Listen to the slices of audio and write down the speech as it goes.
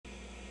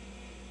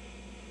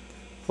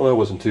Well, that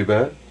wasn't too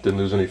bad. Didn't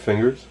lose any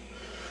fingers.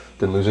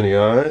 Didn't lose any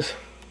eyes.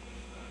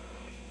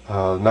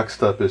 Next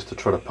step is to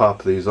try to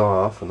pop these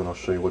off, and then I'll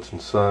show you what's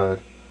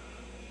inside.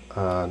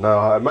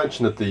 Now, I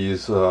mentioned that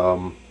these,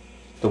 the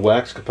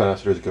wax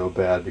capacitors go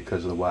bad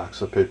because of the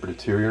wax of paper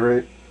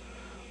deteriorate.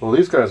 Well,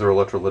 these guys are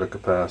electrolytic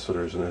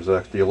capacitors, and there's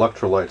actually, the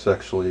electrolyte's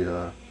actually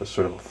a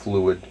sort of a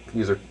fluid.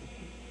 These are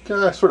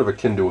sort of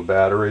akin to a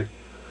battery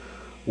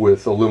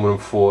with aluminum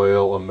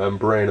foil, a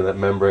membrane, and that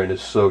membrane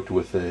is soaked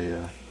with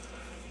a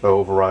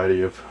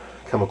variety of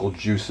chemical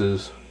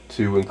juices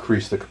to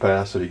increase the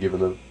capacity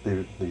given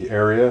the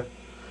area.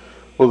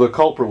 Well, the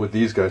culprit with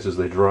these guys is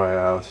they dry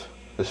out,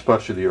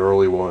 especially the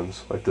early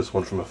ones, like this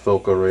one from a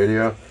Philco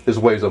radio. This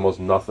weighs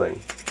almost nothing,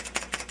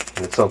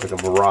 and it sounds like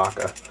a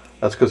maraca.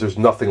 That's because there's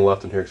nothing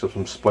left in here except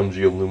some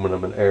spongy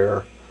aluminum and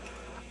air.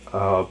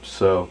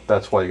 So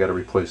that's why you got to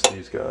replace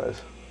these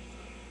guys.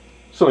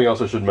 Something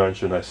else I should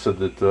mention, I said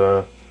that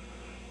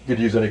you could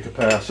use any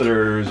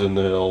capacitors and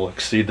they'll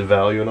exceed the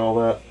value and all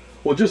that.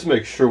 Well, just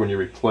make sure when you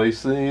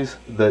replace these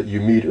that you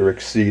meet or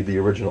exceed the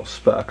original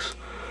specs.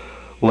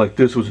 Like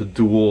this was a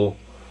dual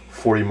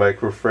 40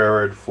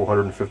 microfarad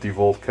 450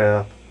 volt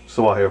cap,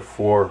 so I have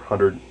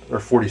 47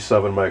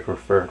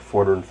 microfarad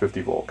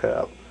 450 volt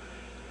cap.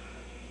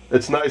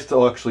 It's nice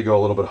to actually go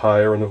a little bit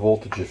higher in the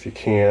voltage if you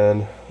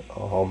can,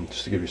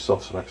 just to give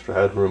yourself some extra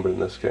headroom, but in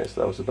this case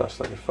that was the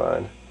best I could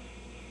find.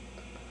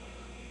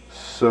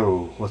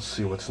 So let's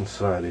see what's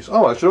inside these.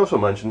 Oh, I should also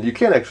mention you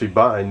can't actually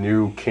buy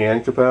new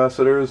can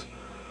capacitors,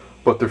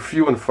 but they're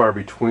few and far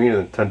between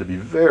and tend to be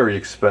very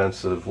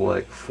expensive,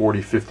 like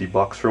 40-50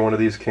 bucks for one of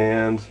these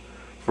cans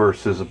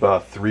versus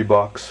about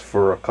 $3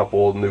 for a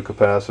couple of new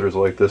capacitors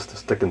like this to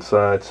stick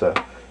inside. So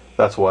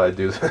that's why I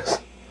do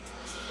this.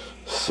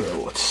 So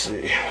let's see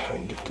if I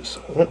can get this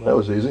out. That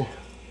was easy.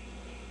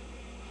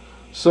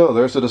 So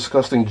there's a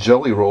disgusting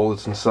jelly roll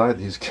that's inside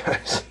these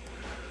guys.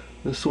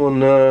 This one,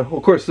 well,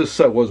 of course, this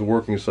set was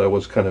working, so I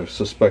was kind of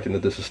suspecting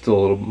that this is still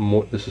a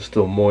little this is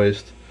still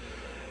moist.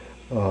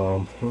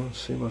 Let's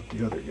see about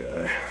the other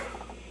guy.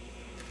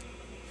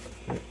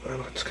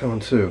 Well, it's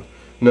coming too.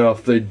 Now,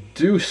 if they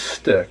do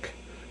stick,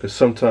 because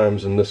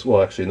sometimes in this,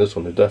 well, actually in this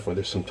one,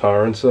 there's some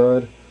tar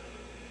inside.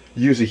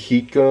 Use a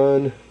heat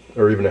gun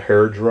or even a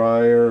hair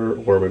dryer,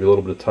 or maybe a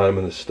little bit of time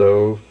in the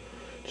stove,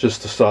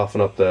 just to soften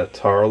up that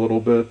tar a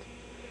little bit,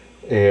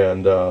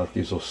 and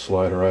these will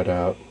slide right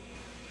out.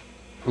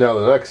 Now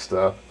the next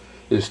step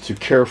is to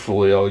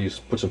carefully,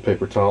 put some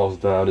paper towels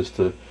down, is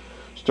to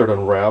start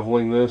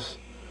unraveling this.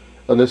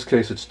 In this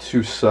case it's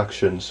two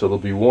sections, so there'll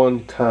be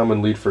one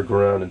common lead for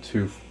ground and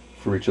two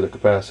for each of the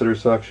capacitor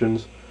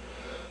sections.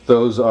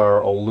 Those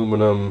are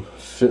aluminum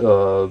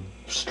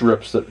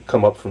strips that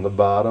come up from the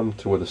bottom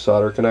to where the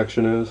solder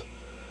connection is.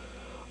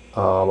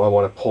 I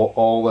want to pull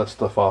all that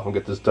stuff off and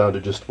get this down to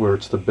just where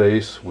it's the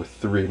base with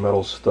 3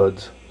 metal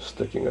studs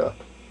sticking up.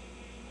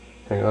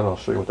 Hang on, I'll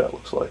show you what that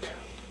looks like.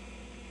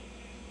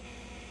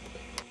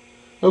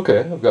 Okay,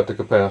 I've got the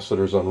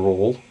capacitors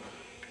unrolled.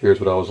 Here's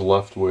what I was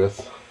left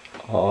with.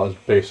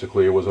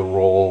 Basically, it was a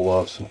roll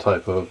of some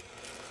type of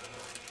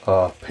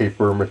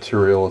paper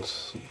material.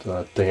 It's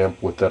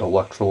damp with that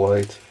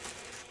electrolyte,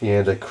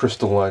 and a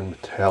crystalline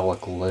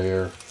metallic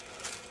layer.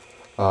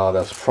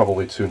 That's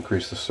probably to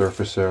increase the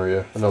surface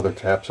area. In other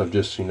caps, I've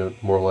just seen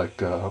it more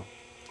like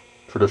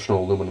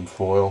traditional aluminum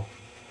foil.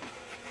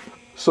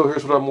 So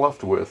here's what I'm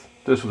left with.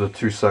 This was a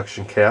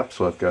 2-section cap,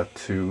 so I've got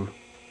 2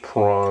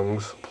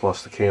 prongs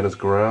plus the can is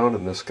ground,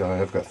 and this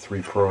guy I've got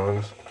 3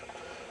 prongs.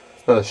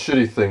 Now the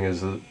shitty thing is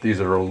that these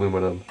are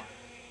aluminum,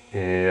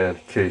 and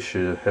in case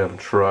you haven't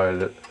tried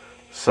it,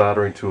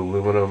 soldering to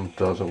aluminum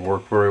doesn't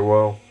work very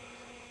well,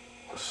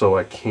 so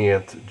I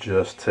can't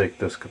just take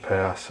this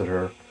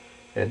capacitor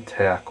and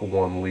tack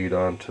one lead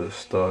onto the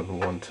stud and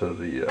one to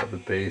the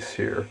base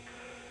here.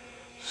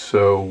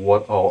 So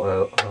what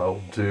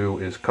I'll do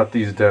is cut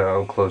these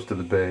down close to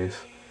the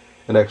base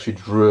and actually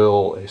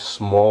drill a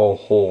small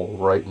hole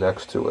right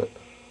next to it,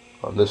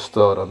 on this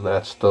stud, on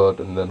that stud,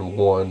 and then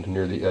one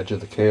near the edge of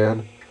the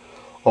can.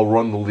 I'll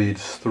run the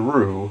leads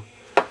through,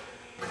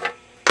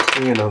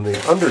 and on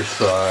the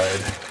underside,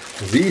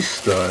 these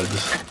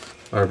studs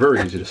are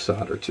very easy to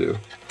solder to.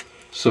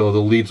 So the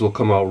leads will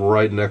come out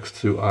right next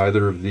to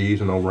either of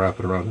these, and I'll wrap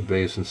it around the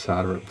base and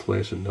solder it in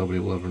place, and nobody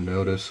will ever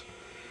notice.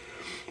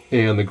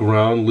 And the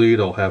ground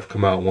lead I'll have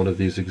come out one of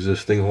these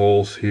existing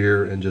holes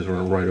here and just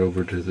run right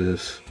over to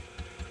this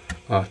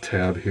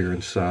tab here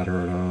and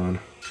solder it on.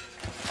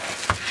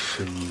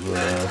 So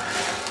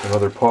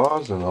another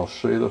pause and I'll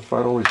show you the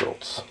final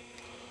results.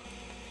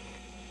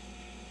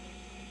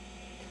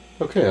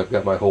 Okay, I've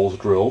got my holes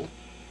drilled.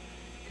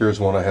 Here's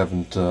one I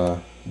haven't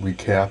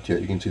recapped yet.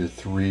 You can see the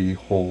 3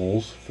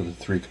 holes for the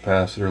 3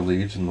 capacitor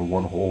leads and the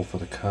 1 hole for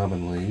the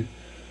common lead.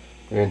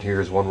 And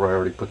here's one where I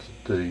already put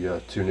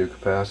the 2 new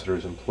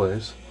capacitors in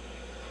place.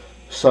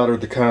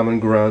 Soldered the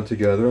common ground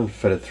together and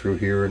fed it through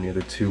here, and the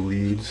other 2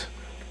 leads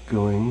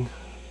going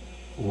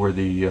where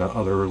the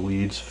other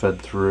leads fed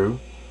through.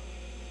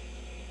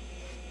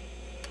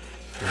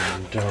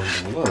 And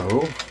down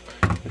below,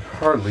 you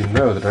hardly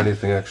know that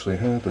anything actually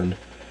happened.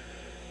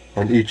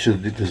 On each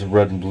of this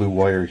red and blue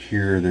wire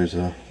here, there's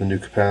the new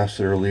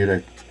capacitor lead I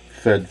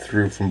fed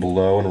through from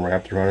below and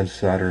wrapped around and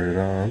soldered it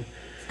on.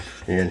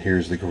 And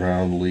here's the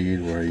ground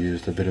lead where I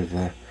used a bit of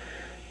a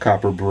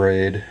copper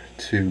braid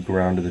to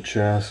ground to the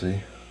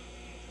chassis.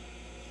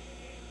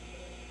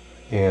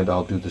 And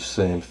I'll do the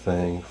same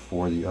thing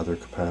for the other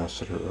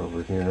capacitor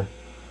over here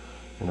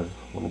in a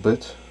little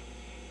bit,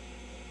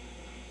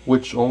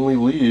 which only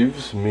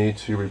leaves me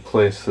to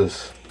replace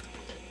this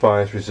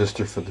bias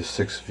resistor for the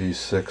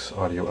 6V6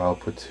 audio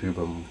output tube.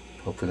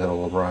 Hopefully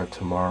that'll arrive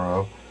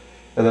tomorrow,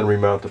 and then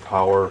remount the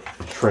power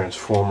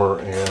transformer.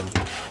 And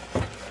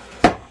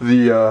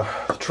the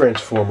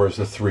transformers,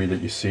 the 3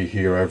 that you see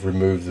here, I've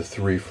removed the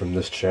 3 from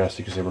this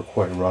chassis because they were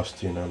quite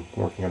rusty, and I'm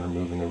working on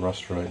removing the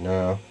rust right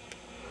now.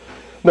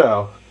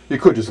 Now, you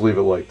could just leave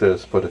it like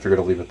this, but if you're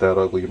going to leave it that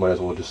ugly, you might as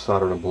well just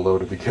solder them below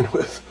to begin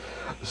with.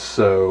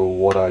 So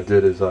what I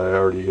did is I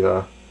already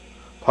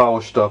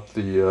polished up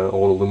the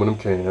old aluminum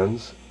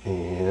cans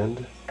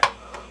and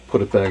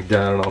put it back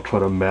down, and I'll try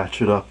to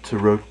match it up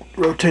to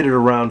rotate it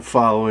around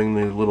following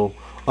the little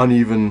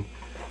uneven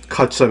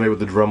cuts I made with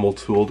the Dremel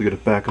tool to get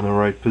it back in the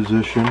right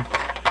position.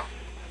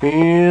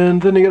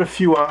 And then you got a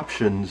few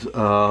options.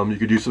 You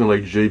could use something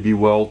like JB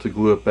Weld to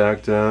glue it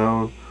back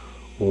down,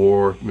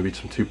 or maybe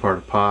some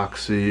 2-part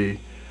epoxy,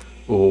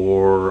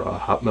 or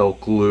hot melt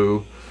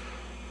glue.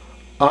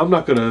 I'm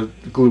not going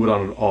to glue it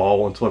on at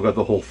all until I've got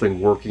the whole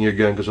thing working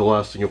again, because the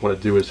last thing I want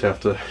to do is have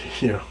to,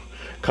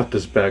 cut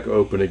this back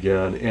open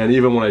again. And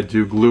even when I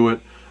do glue it,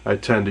 I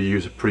tend to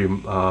use a pretty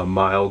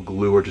mild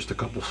glue, or just a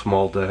couple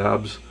small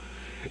dabs.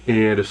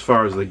 And as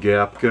far as the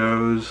gap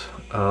goes,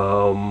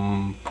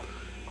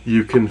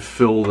 you can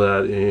fill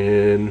that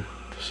in.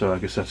 So I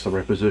guess that's the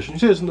right position.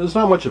 See, there's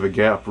not much of a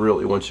gap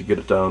really once you get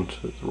it down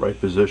to the right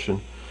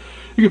position.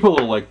 You can put a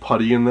little like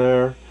putty in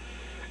there,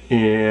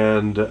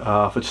 and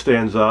if it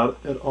stands out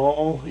at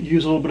all,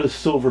 use a little bit of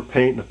silver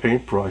paint and a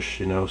paintbrush,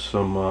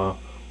 some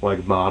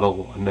like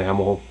model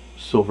enamel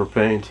silver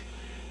paint,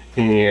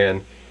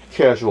 and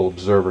casual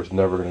observer's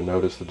never going to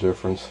notice the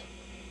difference.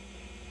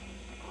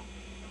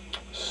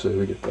 So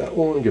we get that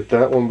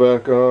one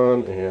back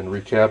on, and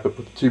recap it,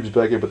 put the tubes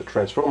back in, put the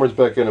transformers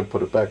back in, and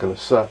put it back in the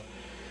set.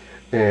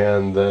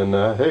 And then,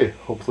 hey,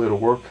 hopefully it'll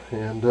work.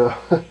 And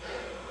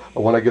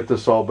when I get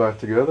this all back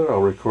together,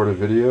 I'll record a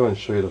video and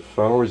show you the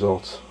final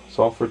results. That's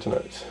all for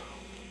tonight.